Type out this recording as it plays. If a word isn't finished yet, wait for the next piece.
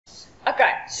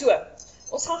Okay, so,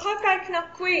 ons gaan gou kyk na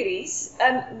queries.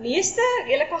 Meeste,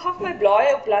 julle kan gou vir my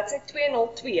blaai op bladsy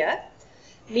 202.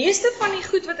 Meeste van die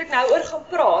goed wat ek nou oor gaan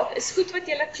praat, is goed wat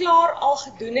julle klaar al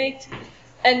gedoen het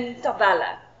in tabelle.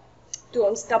 Toe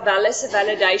ons tabelle se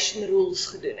validation rules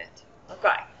gedoen het.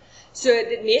 Okay. So,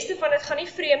 die meeste van dit gaan nie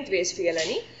vreemd wees vir julle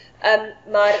nie,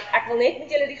 maar ek wil net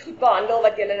met julle die goed behandel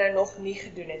wat julle nou nog nie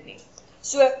gedoen het nie.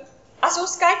 So, as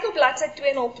ons kyk op bladsy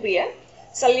 202,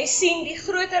 sal jy sien die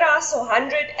groter as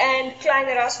 100 en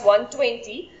kleiner as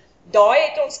 120, daai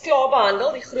het ons klaar behandel,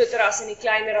 die groter as en die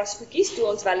kleiner as goedjies, toe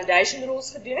ons validation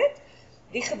rules gedoen het.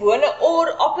 Die gewone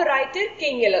OR operator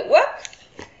ken julle ook.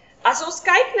 As ons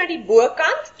kyk na die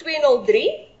bokant,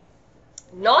 203,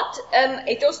 not,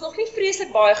 het ons nog nie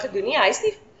vreeslik baie gedoen nie, hy is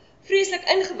nie vreeslik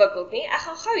ingewikkeld nie. Ek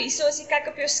gaan gou hierso, as jy kyk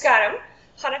op jou skerm,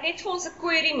 gaan ek net vir ons 'n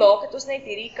query maak, dat ons net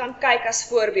hierdie kan kyk as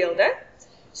voorbeelde.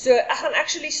 So, ek gaan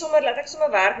actually laat ek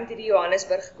sommer werk met hierdie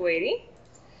Johannesburg query.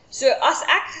 So, as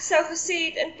ek sou gesê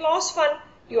het, in plaas van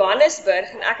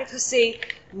Johannesburg, en ek het gesê,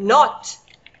 not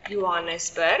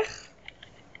Johannesburg,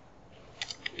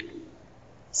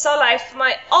 sal hy vir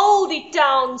my al die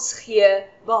towns gee,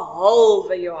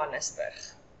 behalwe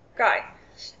Johannesburg. Okay.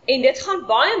 En dit gaan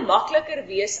baie makliker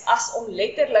wees, as om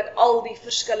letterlik al die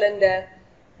verskillende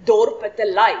dorpe te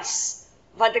lys.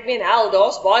 Want ek meen,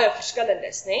 daar's baie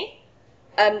verskillendes, né?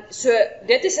 So,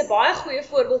 dit is 'n baie goeie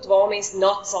voorbeeld waar mens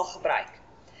not sal gebruik.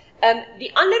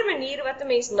 Die ander manier wat 'n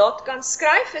mens not kan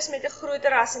skryf, is met 'n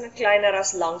groter as en 'n kleiner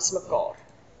as langs mekaar.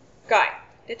 Okay,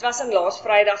 dit was in laas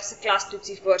Vrydag se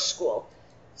klastoetsie voor skool.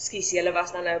 Ekskuus, julle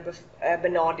was dan nou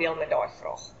benadeel met daai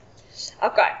vraag.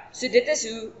 Okay, so dit is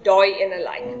hoe daai ene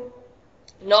lyk.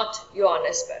 Not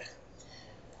Johannesburg.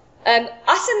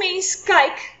 As 'n mens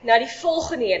kyk na die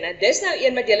volgende ene, dis nou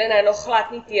een wat julle nou nog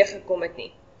glad nie teëgekom het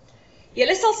nie.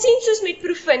 Julle sal sien soos met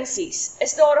provinsies,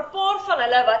 is daar 'n paar van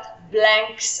hulle wat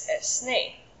blanks is,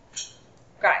 né?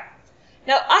 Okay.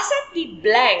 Nou as ek die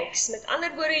blanks, met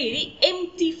ander woorde hierdie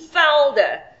empty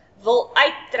velde wil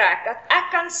uittrek, dat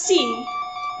ek kan sien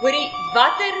hoorie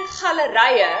watter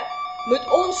galerye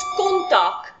moet ons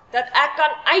kontak, dat ek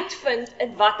kan uitvind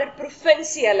in watter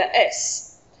provinsie hulle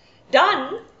is.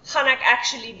 Dan gaan ek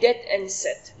actually dit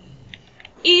insit.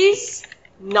 Is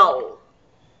null.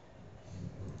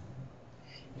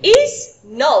 Is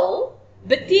null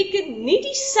beteken nie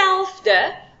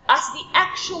dieselfde as die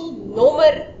actual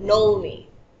nommer 0 nie.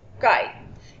 Okay.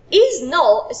 Is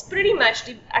null is pretty much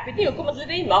ek weet nie hoekom het hulle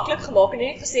dit maklik gemaak en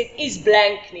net gesê is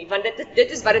blank nie, want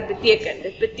dit is wat dit beteken.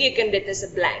 Dit beteken dit is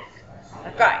 'n blank.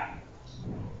 Okay.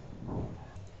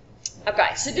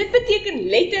 Okay, so dit beteken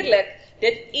letterlik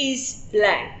dit is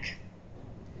blank.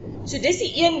 So dis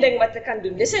die een ding wat ek kan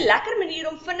doen. Dis 'n lekker manier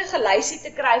om vinnige lysie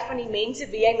te kry van die mense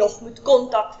wie jy nog moet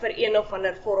kontak vir een of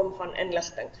ander vorm van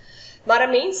inligting. Maar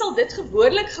 'n mens sal dit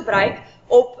gewoonlik gebruik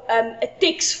op 'n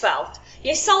teksveld.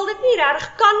 Jy sal dit nie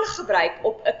regtig kan gebruik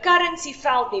op 'n currency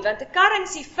veld nie, want 'n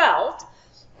currency veld,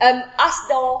 as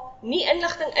daar nie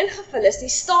inligting ingevul is, nie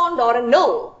staan daar 'n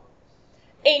 0.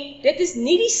 En dit is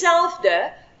nie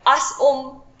dieselfde as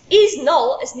om is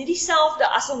null is nie dieselfde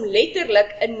as om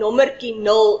letterlik 'n nommertjie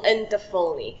 0 in te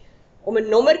vul nie. Om 'n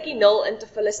nommertjie 0 in te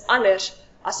vul is anders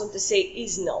as om te sê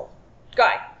is null.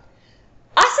 Okay.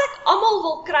 As ek almal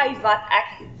wil kry wat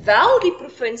ek wel die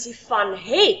provinsie van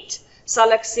het,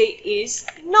 sal ek sê is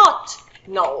not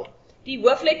null. Die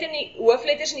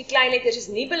hoofletters en die kleinletters is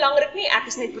nie belangrik nie, ek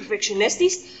is net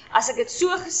perfeksionisties. As ek dit so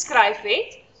geskryf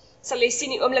het, sal jy sien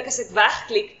die oomblik as ek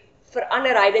wegklik,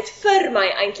 verander hy dit vir my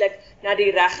eintlik na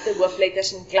die regte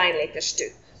hoofletters en kleinletters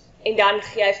toe. En dan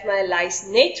gee hy vir my 'n lys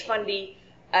net van die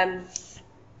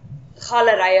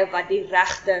galerye wat die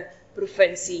regte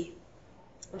provinsie,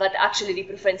 wat actually die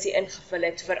provinsie ingevul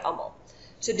het vir almal.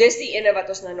 So dis die ene wat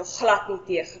ons nou nog glad nie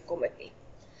teëgekom het nie.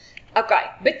 Okay,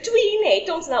 between het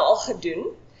ons nou al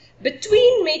gedoen.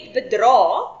 Between met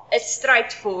bedrag is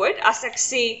straightforward. As ek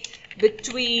sê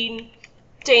between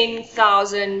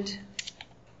 10,000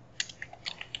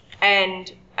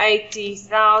 and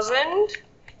 80,000,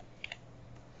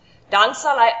 dan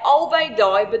sal hy albei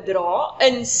daai bedrag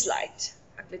insluit.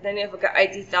 Ek weet nou nie of ek 'n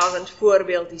 80,000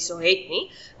 voorbeeld hierso het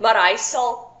nie, maar hy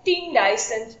sal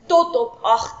 10,000 tot op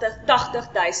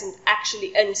 80,000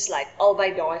 actually insluit,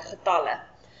 albei daai getalle.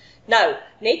 Nou,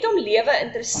 net om lewe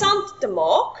interessant te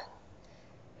maak,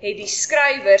 het die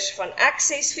skrywers van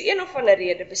Access vir een of ander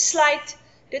rede besluit,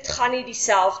 dit gaan nie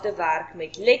dieselfde werk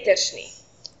met letters nie.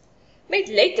 Met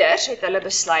letters het hulle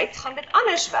besluit, gaan dit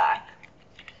anders werk.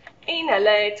 En hulle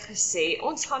het gesê,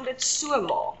 ons gaan dit so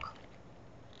maak.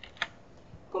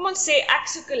 Kom ons sê, ek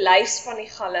soek 'n lys van die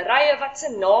galerye wat se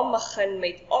naam begin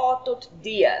met A tot D.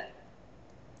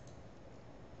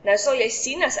 Nou sal jy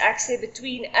sien, as ek sê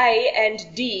between A and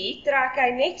D, trek hy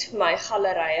net vir my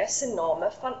galerye se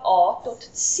name van A tot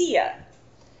C.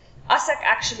 As ek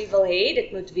actually wil hê,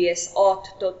 dit moet wees A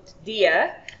tot D,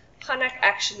 gaan ek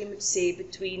actually moet sê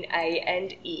between A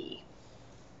and E.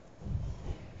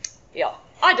 Ja,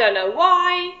 I don't know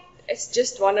why, it's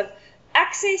just one of,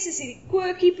 Access is hierdie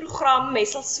quirky program,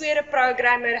 mens sal sweer 'n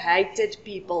programmer hated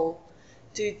people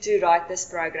to write this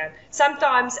program.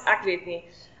 Sometimes, ek weet nie.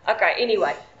 Okay,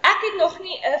 anyway, ek het nog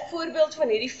nie 'n voorbeeld van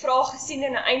hierdie vraag gesien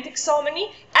in 'n eindeksamen nie.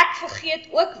 Ek vergeet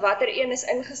ook watter een is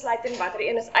ingesluit en watter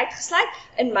een is uitgesluit.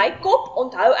 In my kop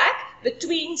onthou ek,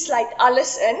 between sluit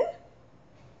alles in.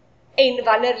 En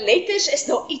wanneer letters is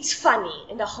daar iets funny,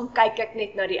 en dan gaan kyk ek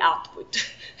net na die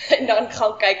output. En dan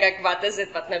gaan kyk ek wat is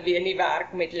dit wat nou weer nie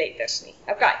werk met letters nie.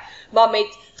 Okay, maar met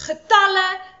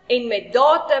getalle en met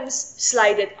datums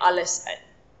sluit dit alles in.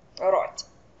 Alright.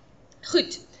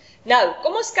 Goed. Nou,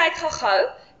 kom ons kyk gou-gou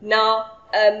na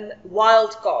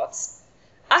wildcards.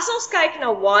 As ons kyk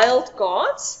na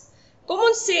wildcards, kom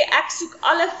ons sê ek soek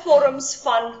alle vorms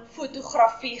van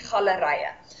fotografie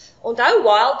galerye. Onthou,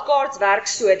 wildcards werk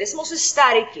so, dis mos 'n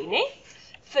sterretjie, né?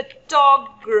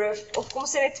 Photograph, of kom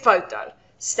ons sê net foto,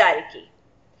 sterretjie.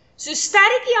 So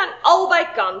sterretjie aan albei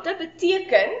kante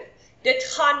beteken, dit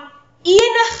gaan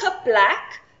enige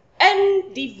plek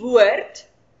in die woord,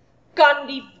 kan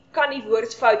die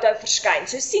woord foto verskyn.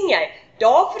 So sien jy,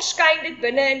 daar verskyn dit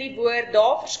binne in die woord,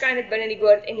 daar verskyn dit binne in die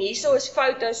woord, en hierso is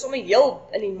foto sommer heel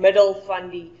in die middel van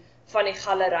die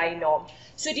galerynaam.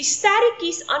 So die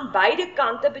sterretjies aan beide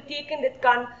kante beteken dit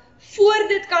kan, voor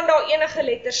dit kan daar enige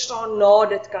letter staan, na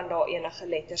dit kan daar enige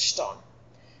letter staan.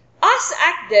 As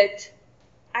ek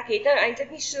het nou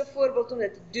eintlik nie so 'n voorbeeld om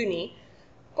dit te doen nie,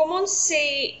 kom ons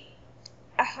sê,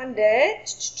 ek gaan dit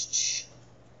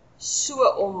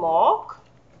so ommaak,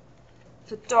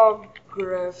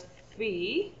 photography,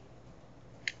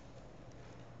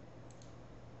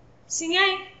 sien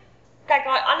jy? Kyk, die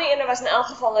ander ene was in elk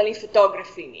geval nou nie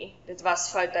photography nie, dit was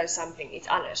photo something, iets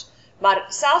anders. Maar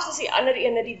selfs as die ander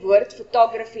ene die woord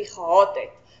photography gehad het,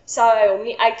 sou hy hom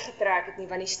nie uitgetrek het nie,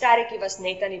 want die sterretjie was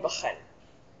net aan die begin.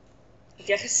 Het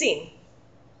jy gesien?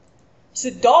 So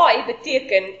daai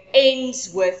beteken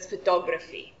ends with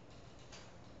photography.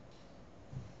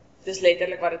 Dis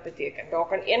letterlik wat dit beteken. Daar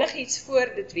kan enigiets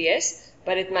voor dit wees,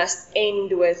 but it must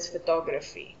end with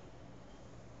photography.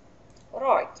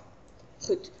 Alright.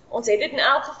 Goed, ons het dit in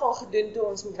elk geval gedoen toe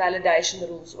ons met validation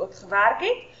rules ook gewerk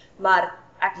het, maar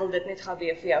ek wil dit net gou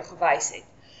weer vir jou gewys het.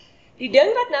 Die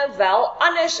ding wat nou wel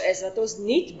anders is, wat ons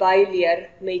nie byleer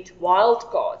met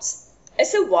wildcards,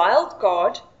 is 'n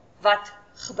wildcard wat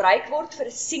gebruik word vir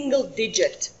 'n single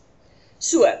digit.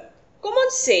 So, kom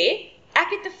ons sê, ek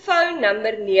het 'n phone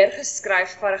number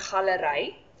neergeskryf vir 'n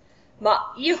galery, maar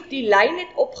die lyn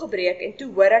het opgebreek en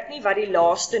toe hoor ek nie wat die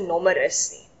laaste nommer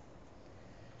is nie.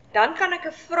 Dan kan ek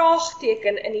 'n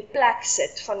vraagteken in die plek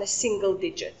sit van 'n single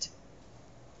digit.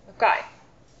 Okay.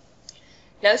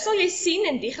 Nou sal jy sien,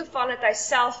 in die geval het hy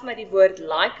self met die woord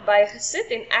like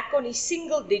bygesit en ek kon die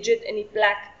single digit in die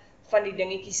plek van die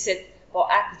dingetjie sit, waar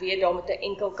ek weet daar met 'n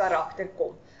enkel karakter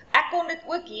kom. Ek kon dit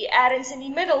ook hier ergens in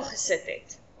die middel gesit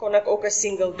het. Kon ek ook 'n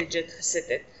single digit gesit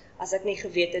het, as ek nie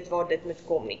geweet het waar dit moet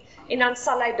kom nie. En dan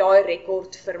sal hy daai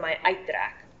rekord vir my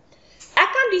uittrek.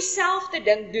 Ek kan dieselfde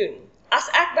ding doen, as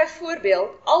ek byvoorbeeld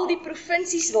al die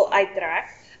provinsies wil uittrek,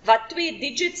 wat 2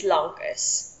 digits lank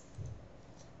is.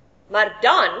 Maar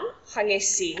dan, gaan jy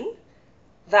sien,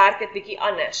 werk dit bietjie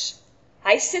anders.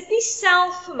 Hy sit nie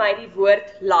self vir my die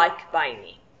woord like by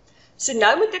nie. So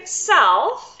nou moet ek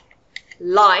self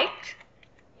like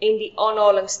en die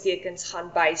aanhalingstekens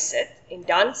gaan bysit, en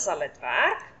dan sal dit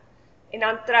werk, en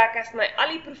dan trek hy vir my al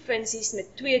die provinsies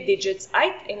met 2 digits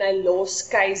uit, en hy los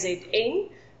KZN,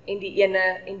 en die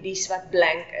ene, en dies wat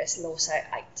blank is, los hy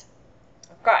uit.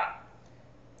 Okay,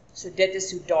 so dit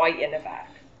is hoe daai ene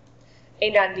werk.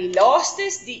 En dan die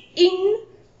laastes, die in,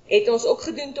 het ons ook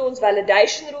gedoen toe ons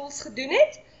validation rules gedoen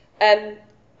het.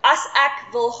 As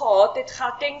ek wil gehad het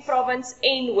Gauteng Province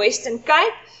en Western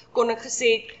Cape, kon ek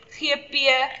gesê het GP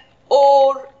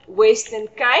or Western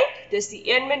Cape, dis die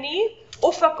een manier,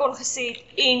 of ek kon gesê het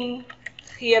in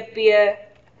GP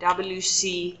WC,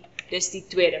 dis die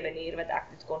tweede manier wat ek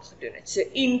dit kon gedoen het. So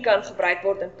in kan gebruik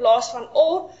word in plaas van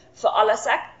or, veral as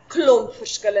ek klomp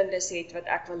verskillendes het wat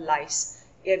ek wil lys,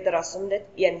 eerder as om dit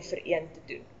een vir een te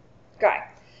doen. Okay.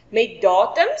 Met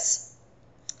datums,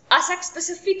 as ek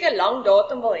spesifieke lang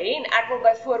datum wil hê, en ek wil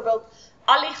byvoorbeeld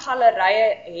al die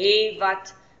galerye hê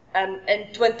wat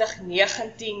in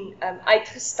 2019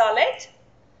 uitgestal het,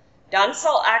 dan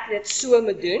sal ek dit so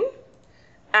moet doen.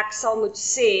 Ek sal moet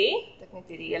sê, dat ek net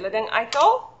hierdie hele ding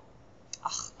uithaal,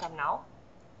 kan nou.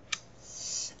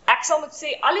 Ek sal moet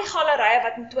sê, al die galerye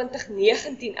wat in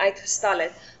 2019 uitgestal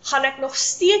het, gaan ek nog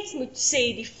steeds moet sê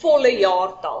die volle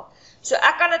jaartal. So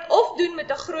ek kan dit of doen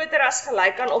met 'n groter as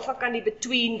gelyk aan, of ek kan die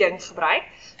between ding gebruik.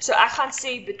 So ek gaan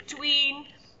sê between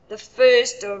the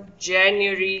 1st of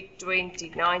January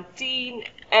 2019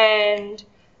 and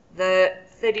the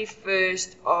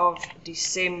 31st of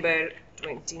December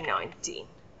 2019.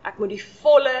 Ek moet die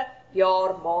volle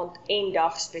jaar, maand en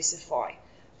dag specify,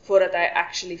 voordat hy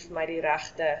actually vir my die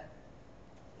regte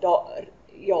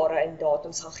jare en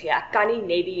datums gaan gee. Ek kan nie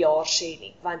net die jaar sê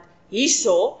nie, want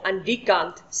hierso, aan die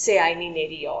kant, sê hy nie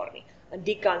net die jaar nie. Aan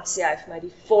die kant sê hy vir my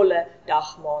die volle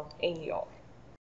dag, maand en jaar.